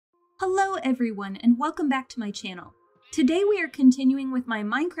Hello everyone, and welcome back to my channel. Today we are continuing with my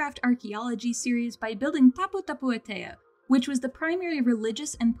Minecraft archaeology series by building Taputapuātea, which was the primary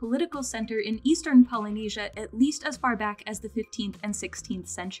religious and political center in eastern Polynesia at least as far back as the 15th and 16th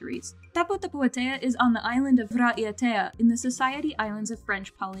centuries. Taputapuātea is on the island of Raiatea in the Society Islands of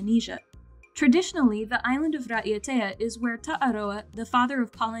French Polynesia. Traditionally, the island of Raiatea is where Ta'aroa, the father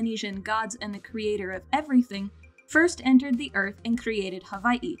of Polynesian gods and the creator of everything, first entered the earth and created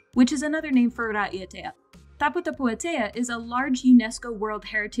Hawaii, which is another name for Raiatea. Taputapuātea is a large UNESCO World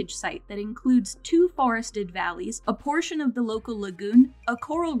Heritage Site that includes 2 forested valleys, a portion of the local lagoon, a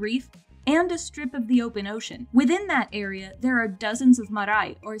coral reef, and a strip of the open ocean. Within that area, there are dozens of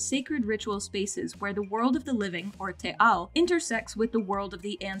marae, or sacred ritual spaces, where the world of the living, or te ao, intersects with the world of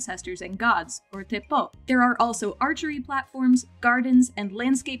the ancestors and gods, or te po. There are also archery platforms, gardens, and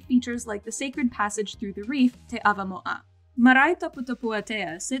landscape features like the sacred passage through the reef, te avamoa. Marae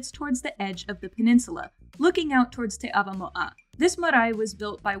Taputapuātea sits towards the edge of the peninsula, looking out towards te avamoa. This marae was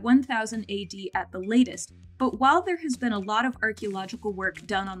built by 1000 AD at the latest, but while there has been a lot of archaeological work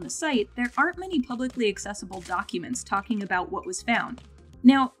done on the site, there aren't many publicly accessible documents talking about what was found.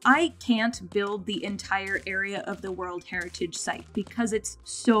 Now, I can't build the entire area of the World Heritage Site because it's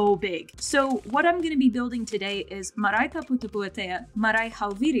so big. So what I'm going to be building today is Marae Taputapuātea, Marae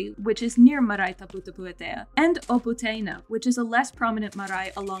Hauviri, which is near Marae Taputapuātea, and Oputeina, which is a less prominent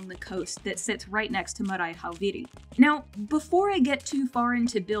marae along the coast that sits right next to Marae Hauviri. Now, before I get too far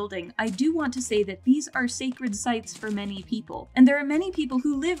into building, I do want to say that these are sacred sites for many people, and there are many people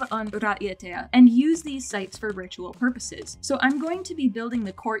who live on Raiatea and use these sites for ritual purposes. So I'm going to be building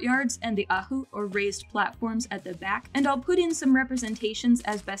the courtyards and the ahu, or raised platforms, at the back, and I'll put in some representations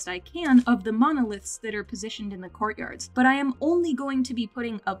as best I can of the monoliths that are positioned in the courtyards, but I am only going to be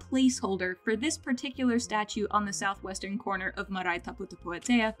putting a placeholder for this particular statue on the southwestern corner of Marae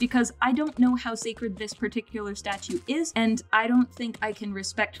Taputapuātea because I don't know how sacred this particular statue is, and I don't think I can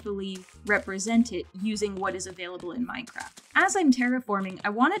respectfully represent it using what is available in Minecraft. As I'm terraforming, I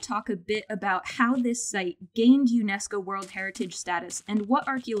want to talk a bit about how this site gained UNESCO World Heritage status and what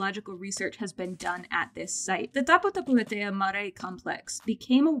archaeological research has been done at this site. The Taputapuātea Marae Complex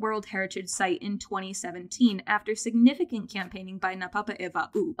became a World Heritage Site in 2017 after significant campaigning by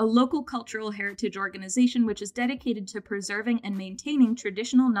Napapa-e-Va'u, a local cultural heritage organization which is dedicated to preserving and maintaining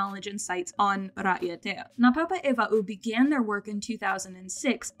traditional knowledge and sites on Raiatea. Napapa-e-Va'u began their work in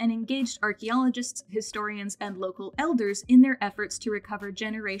 2006 and engaged archaeologists, historians, and local elders in their efforts to recover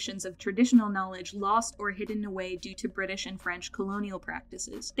generations of traditional knowledge lost or hidden away due to British and French colonial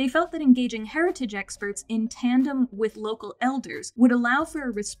practices. They felt that engaging heritage experts in tandem with local elders would allow for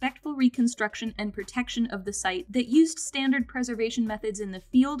a respectful reconstruction and protection of the site that used standard preservation methods in the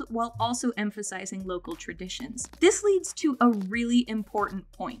field while also emphasizing local traditions. This leads to a really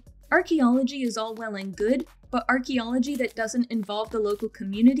important point. Archaeology is all well and good, but archaeology that doesn't involve the local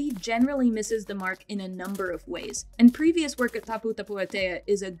community generally misses the mark in a number of ways, and previous work at Taputapuātea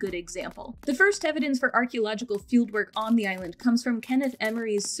is a good example. The first evidence for archaeological fieldwork on the island comes from Kenneth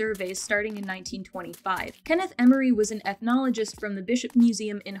Emery's surveys starting in 1925. Kenneth Emery was an ethnologist from the Bishop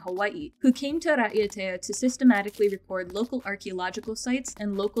Museum in Hawaii, who came to Raiatea to systematically record local archaeological sites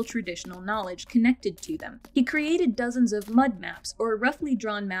and local traditional knowledge connected to them. He created dozens of mud maps, or roughly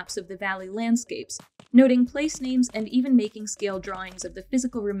drawn maps of the valley landscapes, noting place names and even making scale drawings of the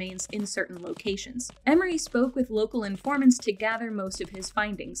physical remains in certain locations. Emery spoke with local informants to gather most of his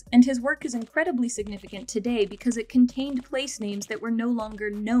findings, and his work is incredibly significant today because it contained place names that were no longer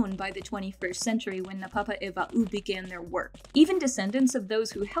known by the 21st century when Napapa-e-Va'u began their work. Even descendants of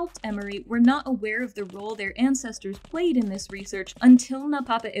those who helped Emery were not aware of the role their ancestors played in this research until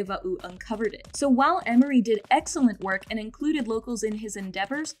Napapa-e-Va'u uncovered it. So while Emery did excellent work and included locals in his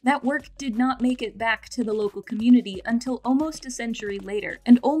endeavors, that work did not make it back to the local community until almost a century later,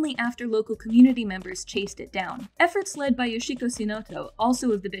 and only after local community members chased it down. Efforts led by Yoshiko Sinoto,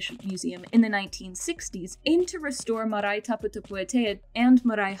 also of the Bishop Museum, in the 1960s aimed to restore Marae Taputapuātea and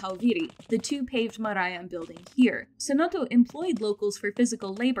Marae Hauviri, the 2 paved marae I'm building here. Sinoto employed locals for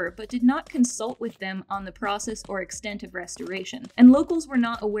physical labor, but did not consult with them on the process or extent of restoration, and locals were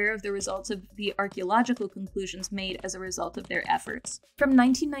not aware of the results of the archaeological conclusions made as a result of their efforts. From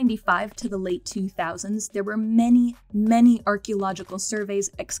 1995 to the late 2000s, there there were many archaeological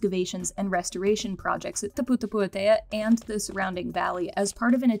surveys, excavations, and restoration projects at Taputapuātea and the surrounding valley as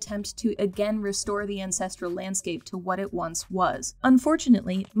part of an attempt to again restore the ancestral landscape to what it once was.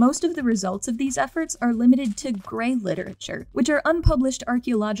 Unfortunately, most of the results of these efforts are limited to grey literature, which are unpublished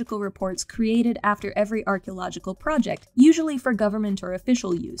archaeological reports created after every archaeological project, usually for government or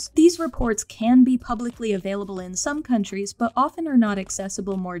official use. These reports can be publicly available in some countries, but often are not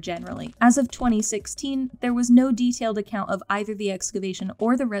accessible more generally. As of 2016, there was no detailed account of either the excavation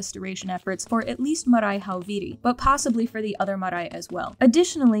or the restoration efforts for at least Marae Hauviri, but possibly for the other marae as well.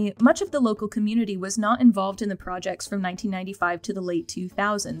 Additionally, much of the local community was not involved in the projects from 1995 to the late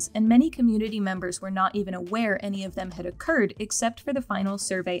 2000s, and many community members were not even aware any of them had occurred except for the final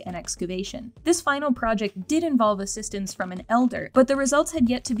survey and excavation. This final project did involve assistance from an elder, but the results had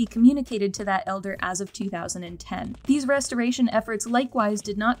yet to be communicated to that elder as of 2010. These restoration efforts likewise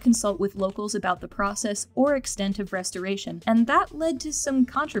did not consult with locals about the process or extent of restoration, and that led to some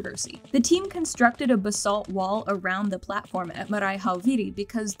controversy. The team constructed a basalt wall around the platform at Marae Hauviri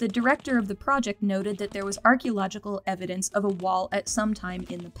because the director of the project noted that there was archaeological evidence of a wall at some time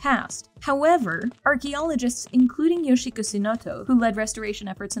in the past. However, archaeologists, including Yoshiko Tsunoto, who led restoration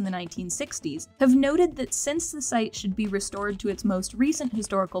efforts in the 1960s, have noted that since the site should be restored to its most recent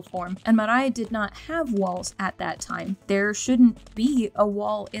historical form, and marae did not have walls at that time, there shouldn't be a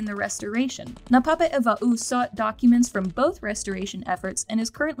wall in the restoration. Napapa Eva'u sought documents from both restoration efforts and is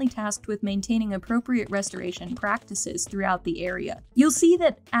currently tasked with maintaining appropriate restoration practices throughout the area. You'll see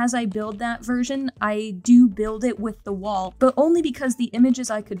that as I build that version, I do build it with the wall, but only because the images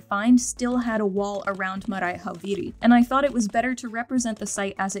I could find still had a wall around Marae Hauviri, and I thought it was better to represent the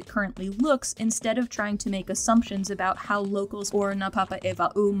site as it currently looks instead of trying to make assumptions about how locals or Napapa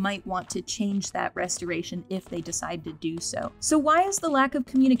Eva'u might want to change that restoration if they decide to do so. So why is the lack of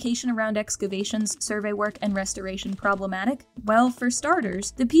communication around excavations, survey work, and restoration problematic? Well, for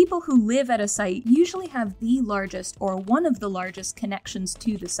starters, the people who live at a site usually have the largest or one of the largest connections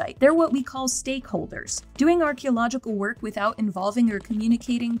to the site. They're what we call stakeholders. Doing archaeological work without involving or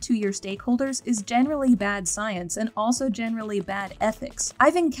communicating to your stakeholders is generally bad science and also generally bad ethics.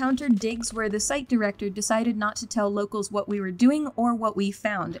 I've encountered digs where the site director decided not to tell locals what we were doing or what we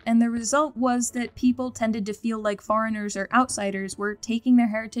found, and the result was that people tended to feel like foreigners or outsiders were taking their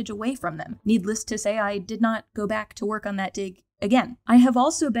heritage away from them. Needless to say, I did not go back to work on that dig again. I have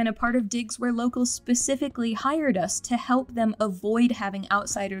also been a part of digs where locals specifically hired us to help them avoid having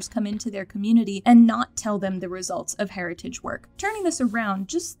outsiders come into their community and not tell them the results of heritage work. Turning this around,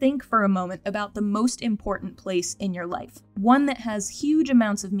 just think for a moment about the most important place in your life, one that has huge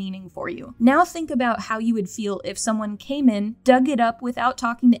amounts of meaning for you. Now think about how you would feel if someone came in, dug it up without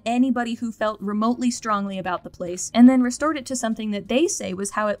talking to anybody who felt remotely strongly about the place, and then restored it to something that they say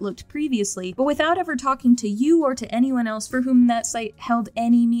was how it looked previously, but without ever talking to you or to anyone else for whom that site held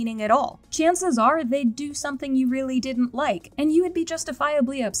any meaning at all. Chances are they'd do something you really didn't like, and you would be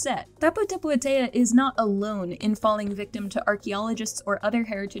justifiably upset. Taputapuātea is not alone in falling victim to archaeologists or other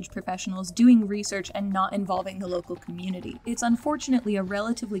heritage professionals doing research and not involving the local community. It's unfortunately a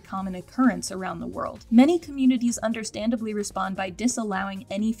relatively common occurrence around the world. Many communities understandably respond by disallowing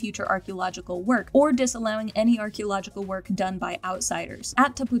any future archaeological work or disallowing any archaeological work done by outsiders.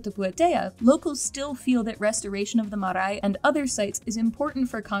 At Taputapuātea, locals still feel that restoration of the marae and other sites is important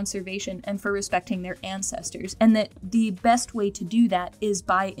for conservation and for respecting their ancestors, and that the best way to do that is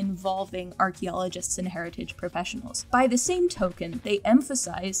by involving archaeologists and heritage professionals. By the same token, they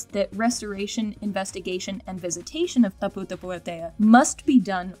emphasize that restoration, investigation, and visitation of Taputapuātea must be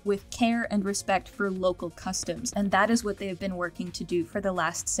done with care and respect for local customs, and that is what they have been working to do for the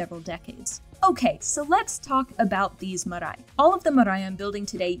last several decades. Okay, so let's talk about these marae. All of the marae I'm building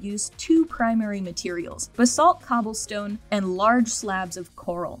today use two primary materials: basalt cobblestone and large slabs of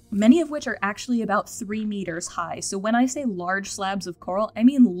coral, many of which are actually about 3 meters high. So when I say large slabs of coral, I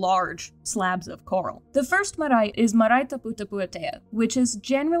mean large slabs of coral. The first marae is Marae Taputapuātea, which is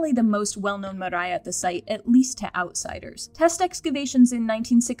generally the most well-known marae at the site, at least to outsiders. Test excavations in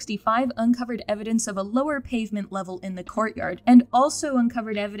 1965 uncovered evidence of a lower pavement level in the courtyard, and also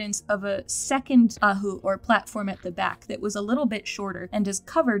uncovered evidence of a second ahu or platform at the back that was a little bit shorter and is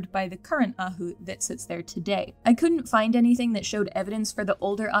covered by the current ahu that sits there today. I couldn't find anything that showed evidence for the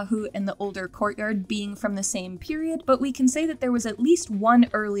older ahu and the older courtyard being from the same period, but we can say that there was at least one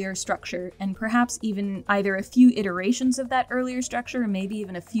earlier structure, and perhaps even either a few iterations of that earlier structure, or maybe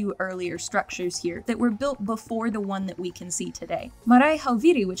even a few earlier structures here that were built before the one that we can see today. Marae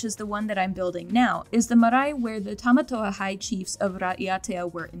Hauviri, which is the one that I'm building now, is the marae where the Tamatoa high chiefs of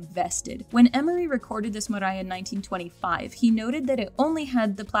Ra'iatea were invested. When When Emery recorded this marae in 1925, he noted that it only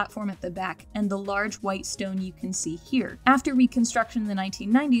had the platform at the back and the large white stone you can see here. After reconstruction in the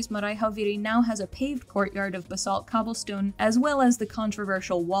 1990s, Marae Hauviri now has a paved courtyard of basalt cobblestone, as well as the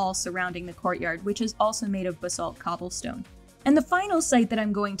controversial wall surrounding the courtyard, which is also made of basalt cobblestone. And the final site that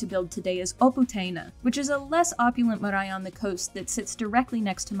I'm going to build today is Oputeina, which is a less opulent marae on the coast that sits directly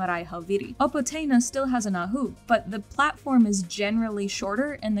next to Marae Hauviri. Oputeina still has an ahu, but the platform is generally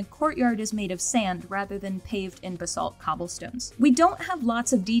shorter and the courtyard is made of sand rather than paved in basalt cobblestones. We don't have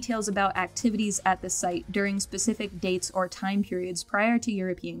lots of details about activities at the site during specific dates or time periods prior to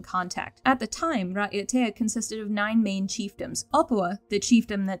European contact. At the time, Ra'ietea consisted of 9 main chiefdoms. Opua, the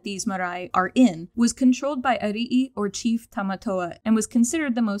chiefdom that these marae are in, was controlled by Ari'i or Chief Tamatoa and was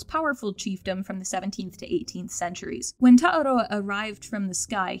considered the most powerful chiefdom from the 17th to 18th centuries. When Ta'aroa arrived from the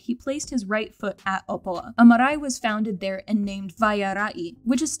sky, he placed his right foot at Opoa. A marae was founded there and named Vaiara'i,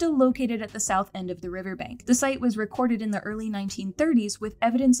 which is still located at the south end of the riverbank. The site was recorded in the early 1930s with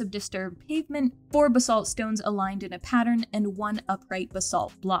evidence of disturbed pavement, 4 basalt stones aligned in a pattern, and 1 upright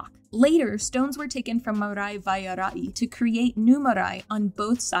basalt block. Later, stones were taken from Marae Vaiara'i to create new marae on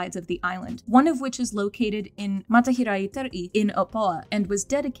both sides of the island, one of which is located in Matahiraiteri'i in Opoa and was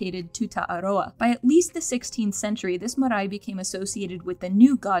dedicated to Ta'aroa. By at least the 16th century, this marae became associated with the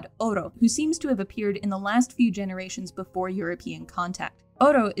new god Oro, who seems to have appeared in the last few generations before European contact.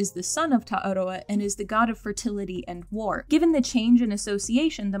 Oro is the son of Ta'aroa and is the god of fertility and war. Given the change in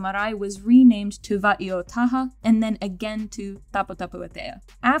association, the marae was renamed to Va'iotaha and then again to Taputapuātea.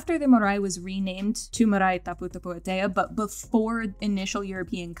 After the marae was renamed to Marae Taputapuātea, but before initial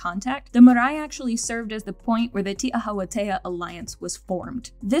European contact, the marae actually served as the point where the Ti'ahawatea alliance was formed.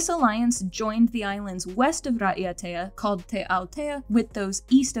 This alliance joined the islands west of Ra'ietea, called Te Aotea, with those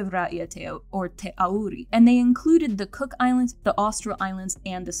east of Ra'ietea, or Te Auri, and they included the Cook Islands, the Austral Islands,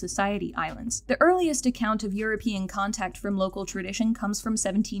 and the Society Islands. The earliest account of European contact from local tradition comes from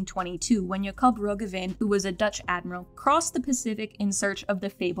 1722, when Jacob Roggeveen, who was a Dutch admiral, crossed the Pacific in search of the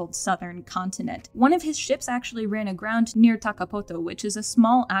fabled southern continent. One of his ships actually ran aground near Takapoto, which is a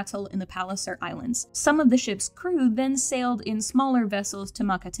small atoll in the Palliser Islands. Some of the ship's crew then sailed in smaller vessels to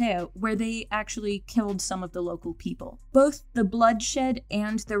Makatea, where they actually killed some of the local people. Both the bloodshed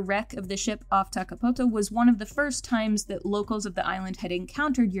and the wreck of the ship off Takapoto was one of the first times that locals of the island had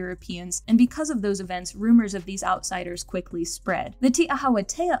encountered Europeans, and because of those events, rumors of these outsiders quickly spread. The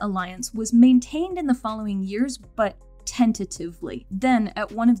Ti'ahawatea alliance was maintained in the following years, but tentatively. Then,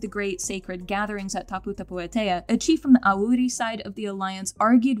 at one of the great sacred gatherings at Taputapuātea, a chief from the Auri side of the alliance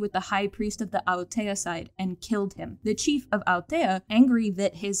argued with the high priest of the Aotea side and killed him. The chief of Aotea, angry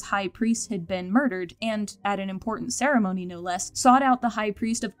that his high priest had been murdered, and at an important ceremony no less, sought out the high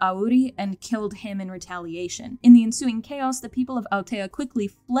priest of Auri and killed him in retaliation. In the ensuing chaos, the people of Aotea quickly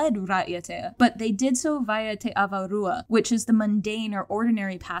fled Ra'ietea, but they did so via Te Avarua, which is the mundane or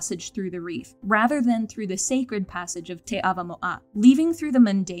ordinary passage through the reef, rather than through the sacred passage of Te Avamo'a. Leaving through the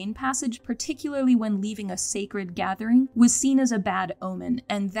mundane passage, particularly when leaving a sacred gathering, was seen as a bad omen,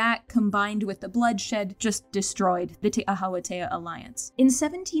 and that, combined with the bloodshed, just destroyed the Ti'ahawatea alliance. In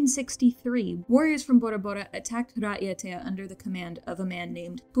 1763, warriors from Bora Bora attacked Ra'ietea under the command of a man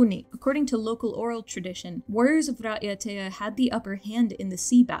named Puni. According to local oral tradition, warriors of Ra'ietea had the upper hand in the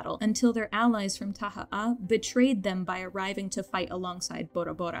sea battle until their allies from Taha'a betrayed them by arriving to fight alongside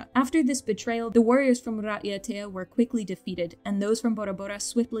Bora Bora. After this betrayal, the warriors from Ra'ietea were quickly defeated, and those from Bora Bora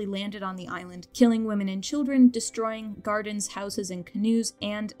swiftly landed on the island, killing women and children, destroying gardens, houses, and canoes,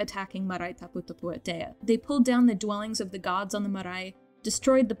 and attacking Marae Taputapuātea. They pulled down the dwellings of the gods on the marae,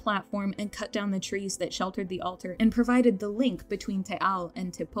 destroyed the platform, and cut down the trees that sheltered the altar, and provided the link between Te Ao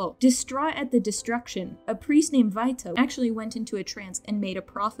and Te Po. Distraught at the destruction, a priest named Vaito actually went into a trance and made a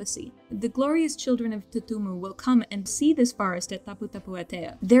prophecy. The glorious children of Tutumu will come and see this forest at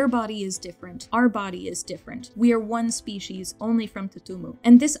Taputapuātea. Their body is different. Our body is different. We are one species, only from Tutumu.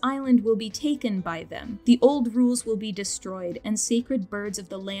 And this island will be taken by them. The old rules will be destroyed, and sacred birds of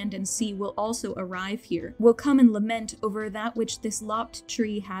the land and sea will also arrive here, will come and lament over that which this lopped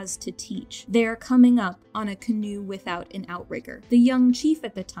tree has to teach. They are coming up on a canoe without an outrigger. The young chief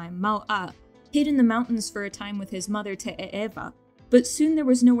at the time, Mau'a, hid in the mountains for a time with his mother Te'e'eva, but soon there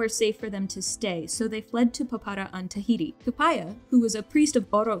was nowhere safe for them to stay, so they fled to Papara on Tahiti. Tupaia, who was a priest of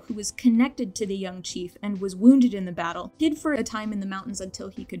Oro who was connected to the young chief and was wounded in the battle, hid for a time in the mountains until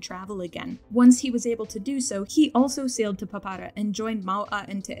he could travel again. Once he was able to do so, he also sailed to Papara and joined Mau'a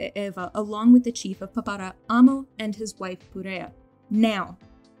and Te'e'eva along with the chief of Papara, Amo, and his wife Purea. Now,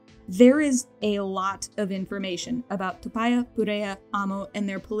 There is a lot of information about Tupaia, Purea, Amo, and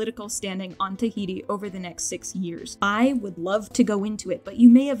their political standing on Tahiti over the next 6 years. I would love to go into it, but you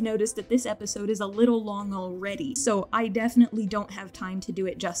may have noticed that this episode is a little long already, so I definitely don't have time to do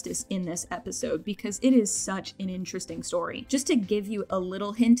it justice in this episode because it is such an interesting story. Just to give you a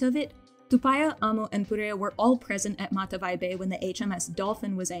little hint of it, Tupaia, Amo, and Purea were all present at Matavai Bay when the HMS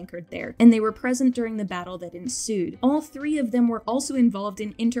Dolphin was anchored there, and they were present during the battle that ensued. All 3 of them were also involved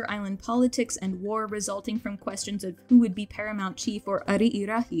in inter-island politics and war resulting from questions of who would be paramount chief or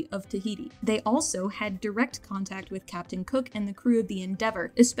Ari'irahi of Tahiti. They also had direct contact with Captain Cook and the crew of the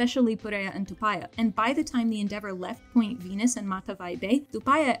Endeavour, especially Purea and Tupaia, and by the time the Endeavour left Point Venus and Matavai Bay,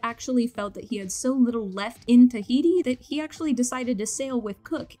 Tupaia actually felt that he had so little left in Tahiti that he actually decided to sail with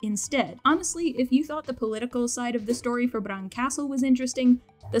Cook instead. Honestly, if you thought the political side of the story for Bran Castle was interesting,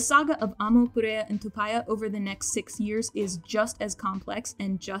 the saga of Amo, Purea, and Tupaia over the next 6 years is just as complex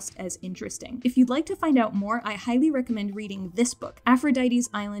and just as interesting. If you'd like to find out more, I highly recommend reading this book, Aphrodite's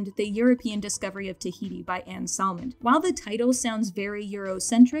Island, The European Discovery of Tahiti by Anne Salmond. While the title sounds very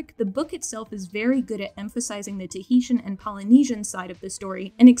Eurocentric, the book itself is very good at emphasizing the Tahitian and Polynesian side of the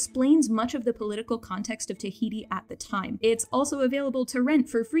story and explains much of the political context of Tahiti at the time. It's also available to rent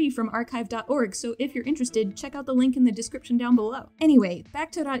for free from archive.org, so if you're interested, check out the link in the description down below. Anyway, back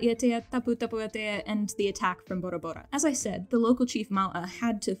to Raiatea, Taputapuatea, and the attack from Bora Bora. As I said, the local chief Maua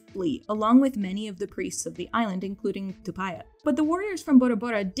had to flee, along with many of the priests of the island, including Tupaia. But the warriors from Bora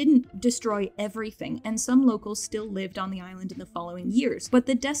Bora didn't destroy everything, and some locals still lived on the island in the following years, but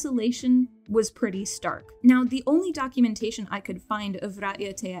the desolation was pretty stark. Now, the only documentation I could find of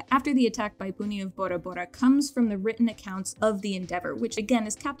Raiatea after the attack by Puni of Bora Bora comes from the written accounts of the Endeavour, which again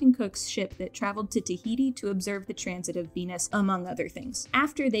is Captain Cook's ship that traveled to Tahiti to observe the transit of Venus, among other things.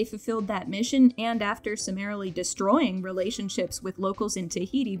 After they fulfilled that mission, and after summarily destroying relationships with locals in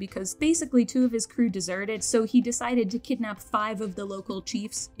Tahiti because basically 2 of his crew deserted, so he decided to kidnap 5 of the local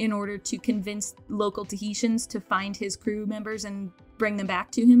chiefs in order to convince local Tahitians to find his crew members and bring them back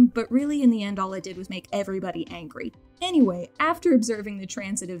to him, but really in the end all it did was make everybody angry. Anyway, after observing the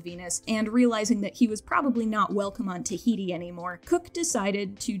transit of Venus and realizing that he was probably not welcome on Tahiti anymore, Cook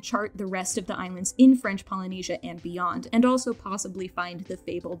decided to chart the rest of the islands in French Polynesia and beyond, and also possibly find the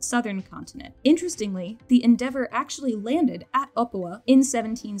fabled southern continent. Interestingly, the Endeavour actually landed at Opua in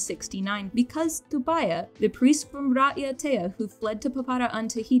 1769 because Tupaia, the priest from Raiatea who fled to Papara on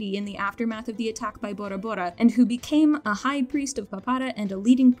Tahiti in the aftermath of the attack by Bora Bora, and who became a high priest of Papara and a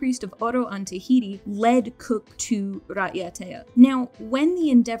leading priest of Oro on Tahiti, led Cook to Raiatea. Now, when the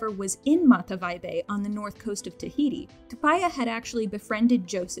Endeavour was in Matavai Bay on the north coast of Tahiti, Tupaia had actually befriended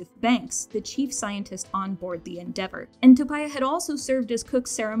Joseph Banks, the chief scientist on board the Endeavour, and Tupaia had also served as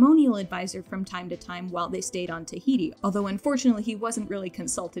Cook's ceremonial advisor from time to time while they stayed on Tahiti, although unfortunately he wasn't really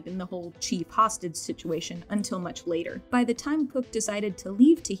consulted in the whole chief hostage situation until much later. By the time Cook decided to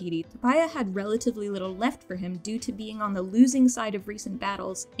leave Tahiti, Tupaia had relatively little left for him due to being on the losing side of recent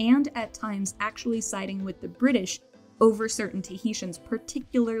battles and at times actually siding with the British over certain Tahitians,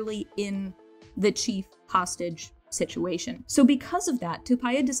 particularly in the chief hostage situation. So because of that,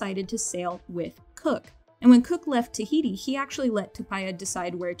 Tupaia decided to sail with Cook. And when Cook left Tahiti, he actually let Tupaia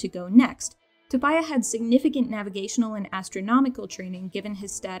decide where to go next. Tupaia had significant navigational and astronomical training given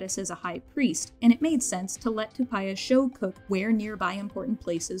his status as a high priest, and it made sense to let Tupaia show Cook where nearby important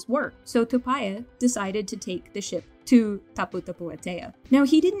places were. So Tupaia decided to take the ship to Taputapuātea. Now,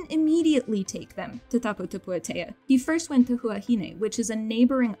 he didn't immediately take them to Taputapuātea. He first went to Huahine, which is a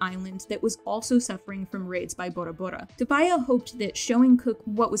neighboring island that was also suffering from raids by Bora Bora. Tupaia hoped that showing Cook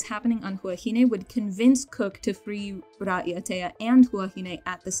what was happening on Huahine would convince Cook to free Raiatea and Huahine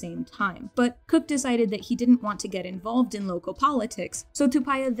at the same time. But Cook decided that he didn't want to get involved in local politics, so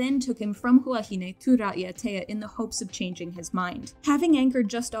Tupaia then took him from Huahine to Raiatea in the hopes of changing his mind. Having anchored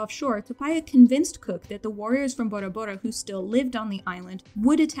just offshore, Tupaia convinced Cook that the warriors from Bora Bora who still lived on the island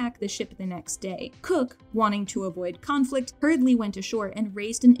would attack the ship the next day. Cook, wanting to avoid conflict, hurriedly went ashore and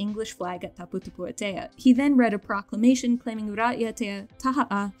raised an English flag at Taputapuātea. He then read a proclamation claiming Raiatea,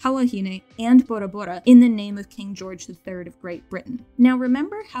 Taha'a, Huahine, and Bora Bora in the name of King George III of Great Britain. Now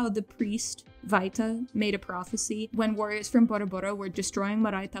remember how the priest Vaita made a prophecy when warriors from Bora Bora were destroying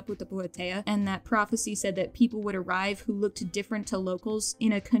marae Taputapuātea, and that prophecy said that people would arrive who looked different to locals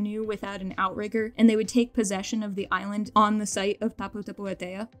in a canoe without an outrigger, and they would take possession of the island on the site of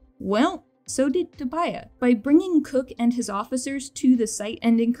Taputapuātea? Well, So did Tupaia. By bringing Cook and his officers to the site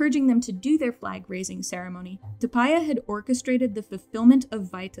and encouraging them to do their flag-raising ceremony, Tupaia had orchestrated the fulfillment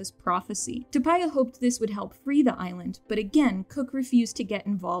of Vaita's prophecy. Tupaia hoped this would help free the island, but again, Cook refused to get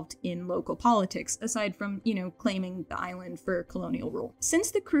involved in local politics, aside from, claiming the island for colonial rule.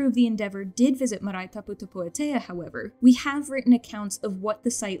 Since the crew of the Endeavour did visit marae Taputapuātea, however, we have written accounts of what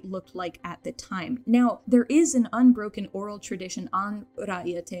the site looked like at the time. Now, there is an unbroken oral tradition on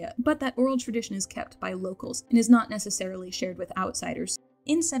Raiatea, but that oral tradition is kept by locals and is not necessarily shared with outsiders.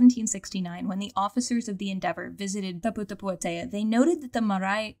 In 1769, when the officers of the Endeavour visited Taputapuātea, they noted that the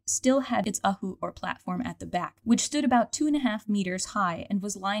marae still had its ahu, or platform, at the back, which stood about 2.5 meters high and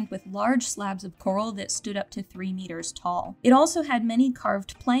was lined with large slabs of coral that stood up to 3 meters tall. It also had many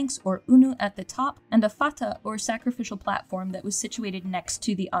carved planks, or unu, at the top, and a fata, or sacrificial platform, that was situated next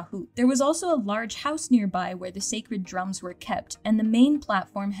to the ahu. There was also a large house nearby where the sacred drums were kept, and the main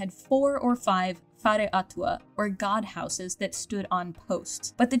platform had 4 or 5 whare atua, or god houses that stood on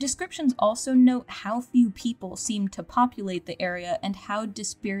posts. But the descriptions also note how few people seemed to populate the area and how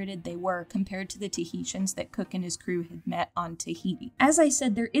dispirited they were compared to the Tahitians that Cook and his crew had met on Tahiti. As I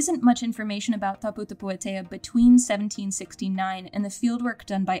said, there isn't much information about Taputapuātea between 1769 and the fieldwork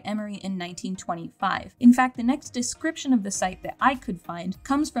done by Emery in 1925. In fact, the next description of the site that I could find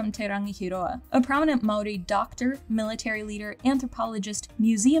comes from Te Rangihiroa, a prominent Maori doctor, military leader, anthropologist,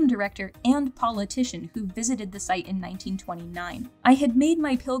 museum director, and politician who visited the site in 1929. I had made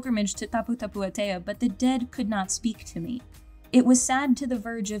my pilgrimage to Taputapuātea, but the dead could not speak to me. It was sad to the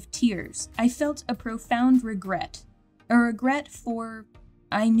verge of tears. I felt a profound regret. A regret for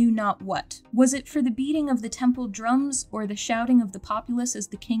I knew not what. Was it for the beating of the temple drums, or the shouting of the populace as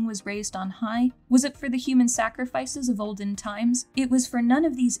the king was raised on high? Was it for the human sacrifices of olden times? It was for none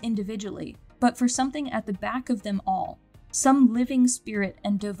of these individually, but for something at the back of them all. Some living spirit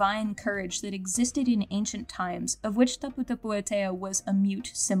and divine courage that existed in ancient times, of which Taputapuātea was a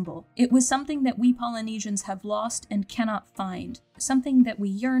mute symbol. It was something that we Polynesians have lost and cannot find, something that we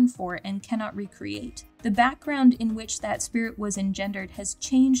yearn for and cannot recreate. The background in which that spirit was engendered has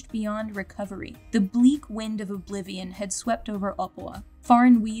changed beyond recovery. The bleak wind of oblivion had swept over Opua.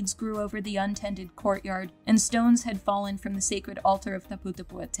 Foreign weeds grew over the untended courtyard, and stones had fallen from the sacred altar of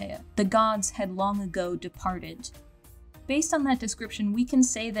Taputapuātea. The gods had long ago departed. Based on that description, we can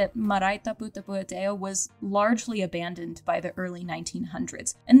say that marae Taputapuātea was largely abandoned by the early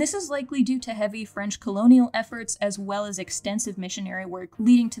 1900s, and this is likely due to heavy French colonial efforts as well as extensive missionary work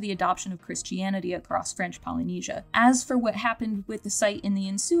leading to the adoption of Christianity across French Polynesia. As for what happened with the site in the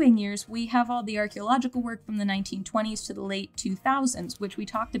ensuing years, we have all the archaeological work from the 1920s to the late 2000s, which we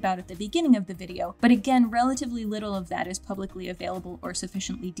talked about at the beginning of the video, but again, relatively little of that is publicly available or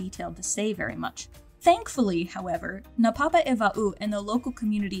sufficiently detailed to say very much. Thankfully, however, Napapa Ewa'u and the local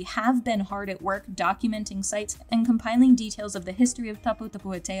community have been hard at work documenting sites and compiling details of the history of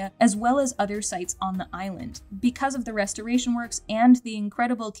Taputapuātea as well as other sites on the island. Because of the restoration works and the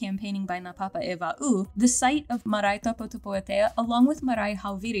incredible campaigning by Napapa Ewa'u, the site of marae Taputapuātea along with marae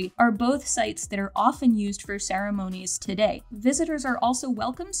Hauviri are both sites that are often used for ceremonies today. Visitors are also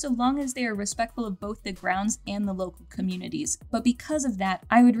welcome so long as they are respectful of both the grounds and the local communities. But because of that,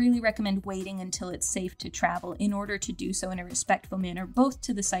 I would really recommend waiting until it's safe to travel in order to do so in a respectful manner both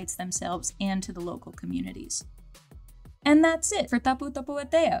to the sites themselves and to the local communities. And that's it for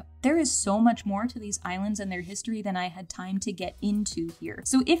Taputapuātea. There is so much more to these islands and their history than I had time to get into here.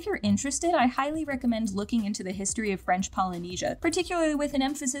 So if you're interested, I highly recommend looking into the history of French Polynesia, particularly with an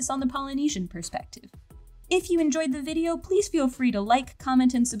emphasis on the Polynesian perspective. If you enjoyed the video, please feel free to like,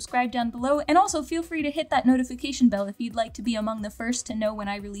 comment, and subscribe down below, and also feel free to hit that notification bell if you'd like to be among the first to know when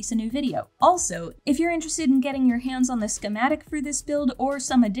I release a new video. Also, if you're interested in getting your hands on the schematic for this build or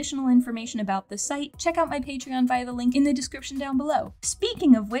some additional information about the site, check out my Patreon via the link in the description down below.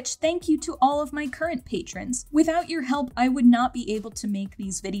 Speaking of which, thank you to all of my current patrons. Without your help, I would not be able to make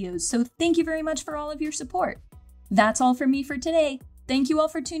these videos, so thank you very much for all of your support. That's all from me for today. Thank you all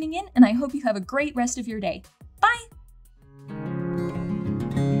for tuning in, and I hope you have a great rest of your day. Bye!